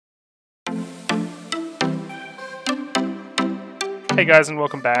Hey guys, and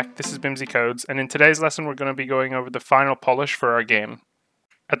welcome back. This is Bimzycodes, and in today's lesson we're going to be going over the final polish for our game.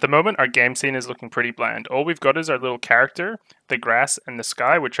 At the moment our game scene is looking pretty bland. All we've got is our little character, the grass, and the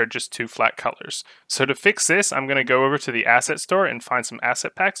sky, which are just two flat colors. So to fix this, I'm going to go over to the asset store and find some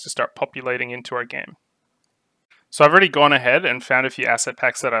asset packs to start populating into our game. So I've already gone ahead and found a few asset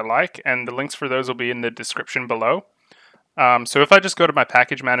packs that I like, and the links for those will be in the description below. So if I just go to my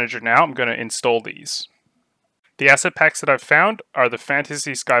package manager now, I'm going to install these. The asset packs that I've found are the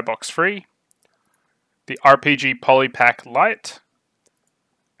Fantasy Skybox Free, the RPG Polypack Lite,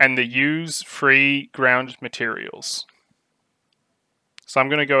 and the Use Free Ground Materials. So I'm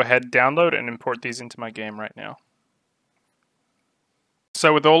going to go ahead, download, and import these into my game right now.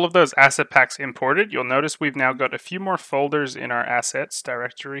 So with all of those asset packs imported, you'll notice we've now got a few more folders in our assets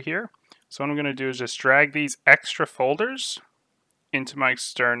directory here. So what I'm going to do is just drag these extra folders into my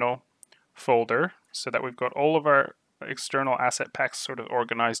external folder so that we've got all of our external asset packs sort of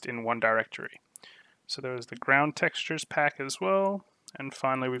organized in one directory. So there's the ground textures pack as well, and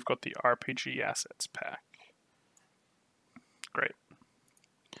finally we've got the RPG assets pack. Great.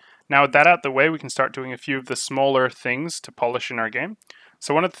 Now with that out the way, we can start doing a few of the smaller things to polish in our game.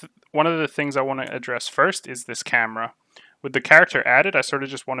 So one of the things I want to address first is this camera. With the character added, I sort of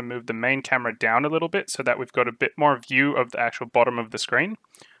just want to move the main camera down a little bit so that we've got a bit more view of the actual bottom of the screen.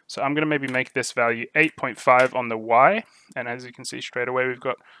 So I'm going to maybe make this value 8.5 on the Y, and as you can see straight away we've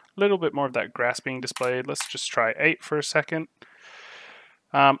got a little bit more of that grass being displayed. Let's just try 8 for a second.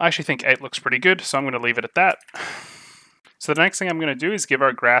 I actually think 8 looks pretty good, so I'm going to leave it at that. So the next thing I'm going to do is give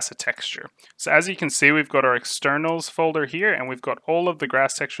our grass a texture. So as you can see, we've got our externals folder here, and we've got all of the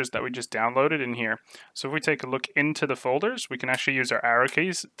grass textures that we just downloaded in here. So if we take a look into the folders, we can actually use our arrow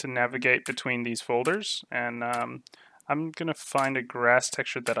keys to navigate between these folders, and I'm going to find a grass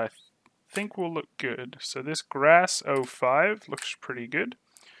texture that I think will look good. So this grass 05 looks pretty good.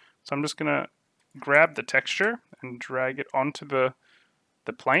 So I'm just going to grab the texture and drag it onto the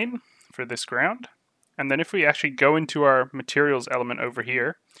plane for this ground. And then if we actually go into our materials element over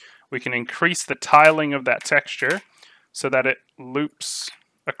here, we can increase the tiling of that texture so that it loops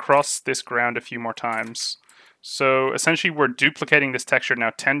across this ground a few more times. So essentially we're duplicating this texture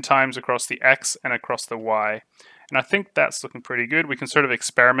now 10 times across the X and across the Y. And I think that's looking pretty good. We can sort of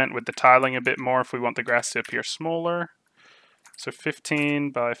experiment with the tiling a bit more if we want the grass to appear smaller. So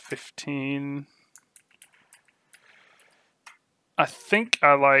 15 by 15. I think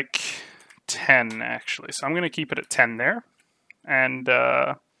I like 10 actually. So I'm going to keep it at 10 there. And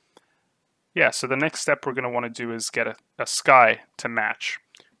yeah, so the next step we're going to want to do is get a sky to match.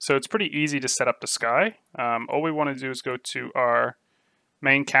 So it's pretty easy to set up the sky. All we want to do is go to our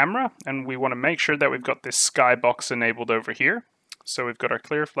main camera, and we want to make sure that we've got this sky box enabled over here. So we've got our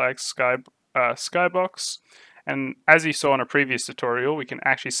clear flag sky box, and as you saw in a previous tutorial, we can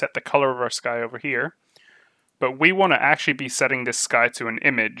actually set the color of our sky over here. But we want to actually be setting this sky to an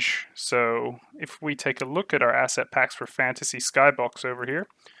image. So if we take a look at our asset packs for Fantasy Skybox over here,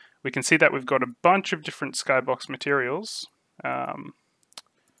 we can see that we've got a bunch of different skybox materials.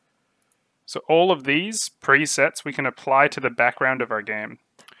 So all of these presets we can apply to the background of our game.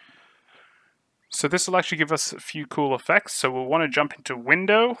 So this will actually give us a few cool effects. So we'll want to jump into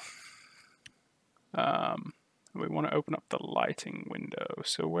Window. We want to open up the lighting window.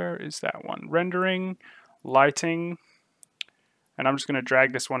 So where is that one? Rendering, lighting. And I'm just going to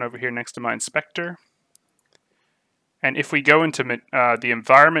drag this one over here next to my inspector. And if we go into the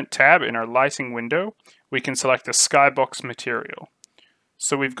Environment tab in our lighting window, we can select the Skybox material.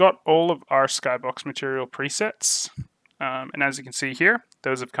 So we've got all of our Skybox material presets, and as you can see here,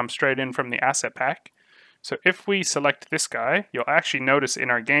 those have come straight in from the asset pack. So if we select this guy, you'll actually notice in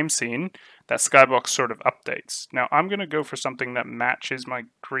our game scene that Skybox sort of updates. Now I'm going to go for something that matches my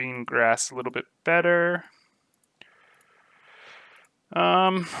green grass a little bit better.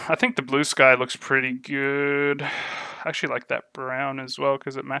 I think the blue sky looks pretty good. I actually like that brown as well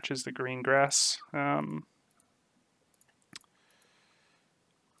because it matches the green grass.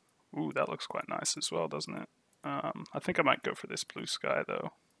 Ooh, that looks quite nice as well, doesn't it? I think I might go for this blue sky,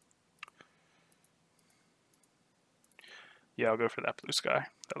 though. Yeah, I'll go for that blue sky.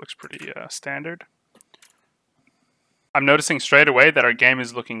 That looks pretty standard. I'm noticing straight away that our game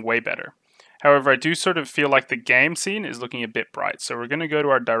is looking way better. However, I do sort of feel like the game scene is looking a bit bright. So we're going to go to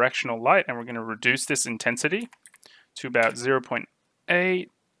our directional light, and we're going to reduce this intensity to about 0.8.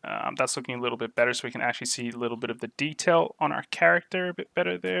 That's looking a little bit better, so we can actually see a little bit of the detail on our character a bit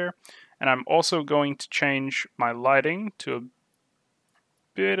better there. And I'm also going to change my lighting to a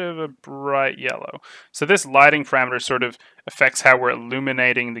bit of a bright yellow. So this lighting parameter sort of affects how we're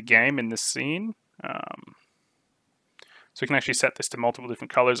illuminating the game in the scene. So we can actually set this to multiple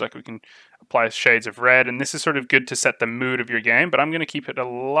different colors, like we can apply shades of red, and this is sort of good to set the mood of your game, but I'm going to keep it a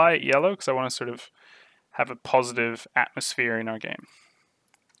light yellow because I want to sort of have a positive atmosphere in our game.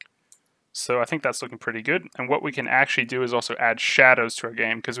 So I think that's looking pretty good. And what we can actually do is also add shadows to our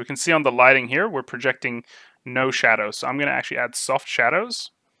game, because we can see on the lighting here, we're projecting no shadows. So I'm going to actually add soft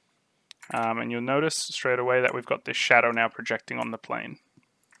shadows. And you'll notice straight away that we've got this shadow now projecting on the plane.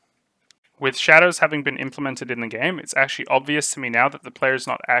 With shadows having been implemented in the game, it's actually obvious to me now that the player is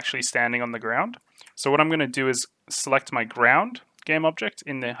not actually standing on the ground. So what I'm going to do is select my ground game object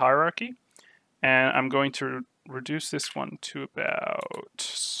in the hierarchy, and I'm going to reduce this one to about,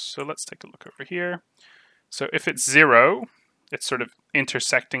 so let's take a look over here. So if it's 0, it's sort of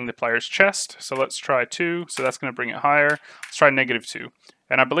intersecting the player's chest. So let's try 2, so that's going to bring it higher. Let's try -2.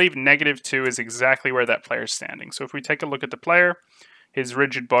 And I believe -2 is exactly where that player is standing. So if we take a look at the player, his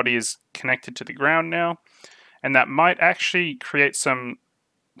rigid body is connected to the ground now, and that might actually create some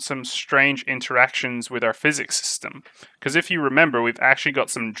strange interactions with our physics system. Because if you remember, we've actually got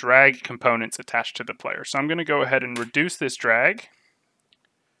some drag components attached to the player. So I'm going to go ahead and reduce this drag.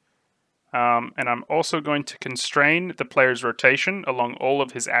 And I'm also going to constrain the player's rotation along all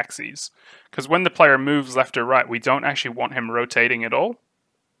of his axes. Because when the player moves left or right, we don't actually want him rotating at all.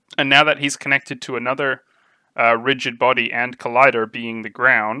 And now that he's connected to another rigid body and collider being the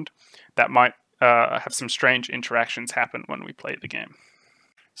ground, that might have some strange interactions happen when we play the game.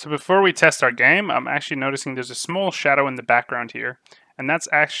 So before we test our game, I'm actually noticing there's a small shadow in the background here, and that's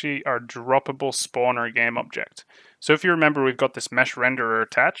actually our droppable spawner game object. So if you remember, we've got this mesh renderer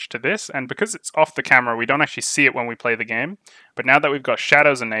attached to this, and because it's off the camera, we don't actually see it when we play the game. But now that we've got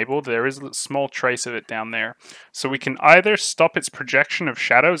shadows enabled, there is a small trace of it down there. So we can either stop its projection of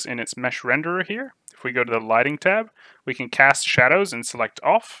shadows in its mesh renderer here. If we go to the lighting tab, we can cast shadows and select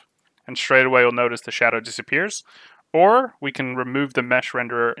off, and straight away you'll notice the shadow disappears. Or we can remove the mesh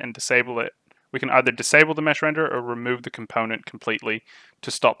renderer and disable it. We can either disable the mesh renderer or remove the component completely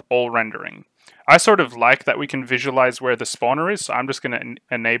to stop all rendering. I sort of like that we can visualize where the spawner is, so I'm just going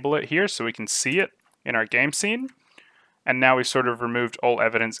to enable it here so we can see it in our game scene. And now we've sort of removed all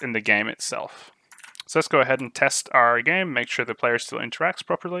evidence in the game itself. So let's go ahead and test our game, make sure the player still interacts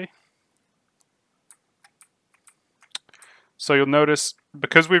properly. So you'll notice,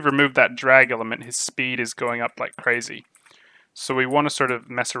 because we've removed that drag element, his speed is going up like crazy. So we want to sort of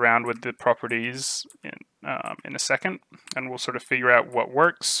mess around with the properties in a second, and we'll sort of figure out what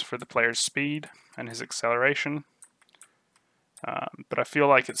works for the player's speed and his acceleration. But I feel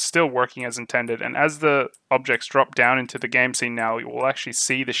like it's still working as intended, and as the objects drop down into the game scene now, we'll actually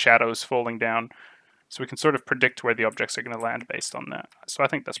see the shadows falling down, so we can sort of predict where the objects are going to land based on that. So I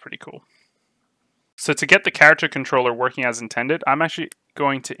think that's pretty cool. So to get the character controller working as intended, I'm actually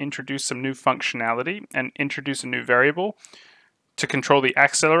going to introduce some new functionality and introduce a new variable to control the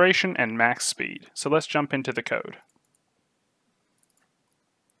acceleration and max speed. So let's jump into the code.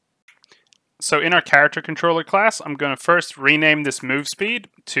 So in our character controller class, I'm going to first rename this move speed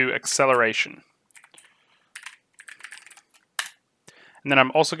to acceleration. And then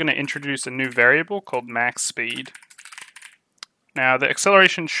I'm also going to introduce a new variable called max speed. Now the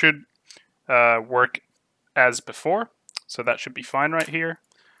acceleration should work as before, so that should be fine right here.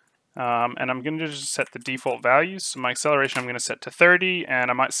 And I'm going to just set the default values. So my acceleration I'm going to set to 30,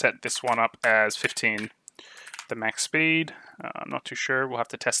 and I might set this one up as 15. The max speed, I'm not too sure. We'll have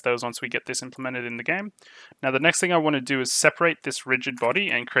to test those once we get this implemented in the game. Now the next thing I want to do is separate this rigid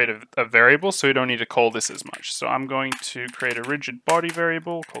body and create a variable, so we don't need to call this as much. So I'm going to create a rigid body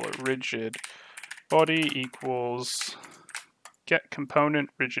variable, call it rigid body equals get component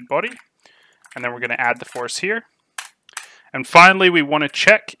rigid body. And then we're going to add the force here. And finally, we want to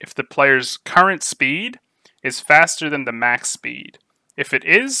check if the player's current speed is faster than the max speed. If it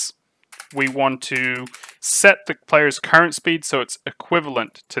is, we want to set the player's current speed so it's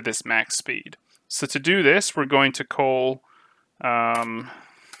equivalent to this max speed. So to do this, we're going to call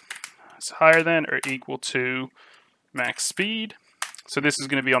it's higher than or equal to max speed. So this is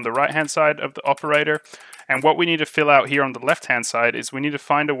going to be on the right-hand side of the operator. And what we need to fill out here on the left-hand side is we need to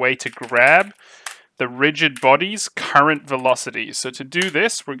find a way to grab the rigid body's current velocity. So to do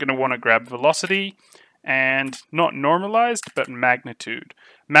this, we're going to want to grab velocity and not normalized, but magnitude.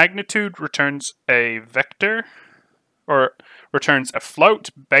 Magnitude returns a vector, or returns a float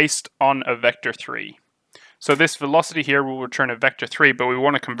based on a vector 3. So this velocity here will return a vector 3, but we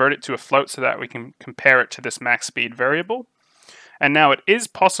want to convert it to a float so that we can compare it to this max speed variable. And now it is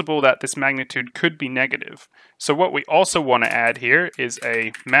possible that this magnitude could be negative. So what we also want to add here is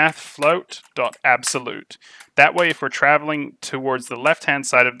a mathfloat.absolute. That way, if we're traveling towards the left-hand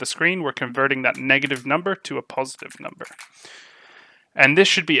side of the screen, we're converting that negative number to a positive number. And this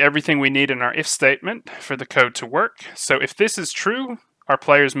should be everything we need in our if statement for the code to work. So if this is true, our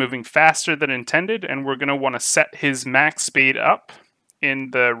player is moving faster than intended, and we're going to want to set his max speed up in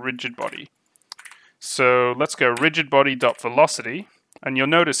the rigid body. So let's go rigidbody.velocity, and you'll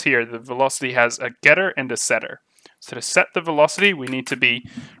notice here the velocity has a getter and a setter. So to set the velocity, we need to be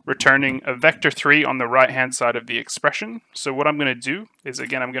returning a vector 3 on the right-hand side of the expression. So what I'm going to do is,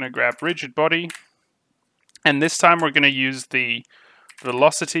 again, I'm going to grab rigidbody, and this time we're going to use the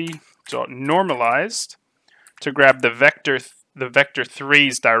velocity.normalized to grab the vector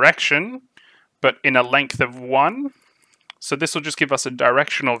 3's direction, but in a length of 1. So this will just give us a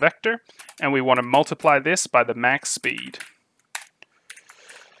directional vector, and we want to multiply this by the max speed.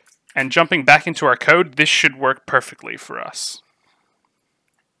 And jumping back into our code, this should work perfectly for us.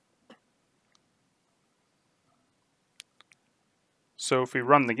 So if we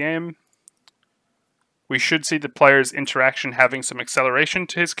run the game, we should see the player's interaction having some acceleration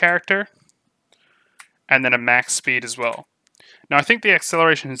to his character, and then a max speed as well. Now I think the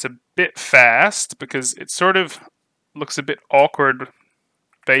acceleration is a bit fast because it sort of looks a bit awkward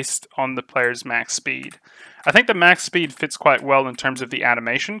based on the player's max speed. I think the max speed fits quite well in terms of the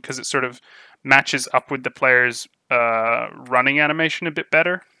animation because it sort of matches up with the player's running animation a bit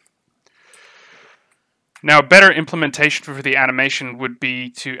better. Now, a better implementation for the animation would be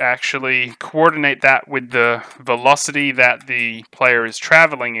to actually coordinate that with the velocity that the player is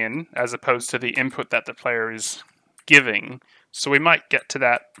traveling in, as opposed to the input that the player is giving. So we might get to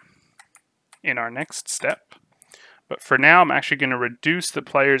that in our next step. But for now, I'm actually going to reduce the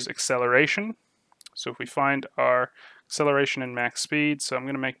player's acceleration. So if we find our acceleration and max speed, so I'm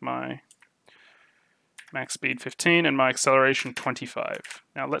going to make my max speed 15 and my acceleration 25.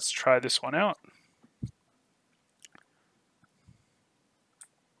 Now let's try this one out.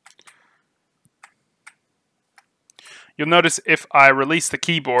 You'll notice if I release the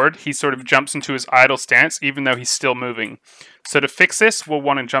keyboard, he sort of jumps into his idle stance even though he's still moving. So to fix this, we'll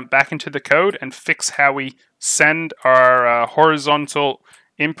want to jump back into the code and fix how we send our horizontal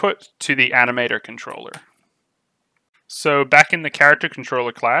input to the animator controller. So back in the character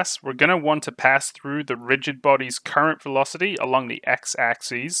controller class, we're going to want to pass through the rigid body's current velocity along the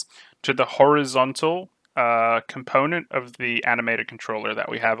x-axis to the horizontal component of the animator controller that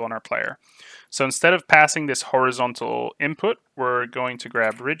we have on our player. So instead of passing this horizontal input, we're going to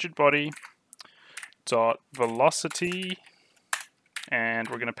grab rigidbody.velocity, and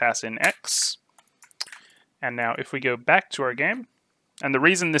we're going to pass in x. And now if we go back to our game, and the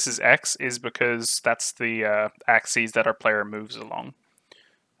reason this is x is because that's the axes that our player moves along.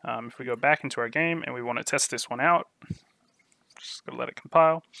 If we go back into our game and we want to test this one out, just going to let it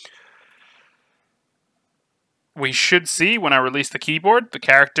compile. We should see when I release the keyboard, the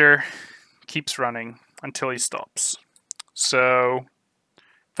character keeps running until he stops. So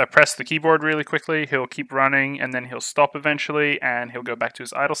if I press the keyboard really quickly, he'll keep running and then he'll stop eventually and he'll go back to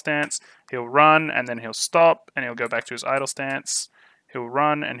his idle stance. He'll run and then he'll stop and he'll go back to his idle stance. He'll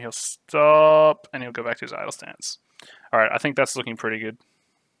run and he'll stop and he'll go back to his idle stance. Alright, I think that's looking pretty good.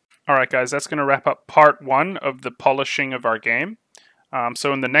 Alright guys, that's going to wrap up part 1 of the polishing of our game.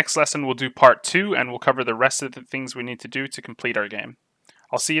 So in the next lesson we'll do part 2 and we'll cover the rest of the things we need to do to complete our game.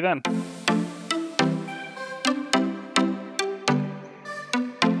 I'll see you then.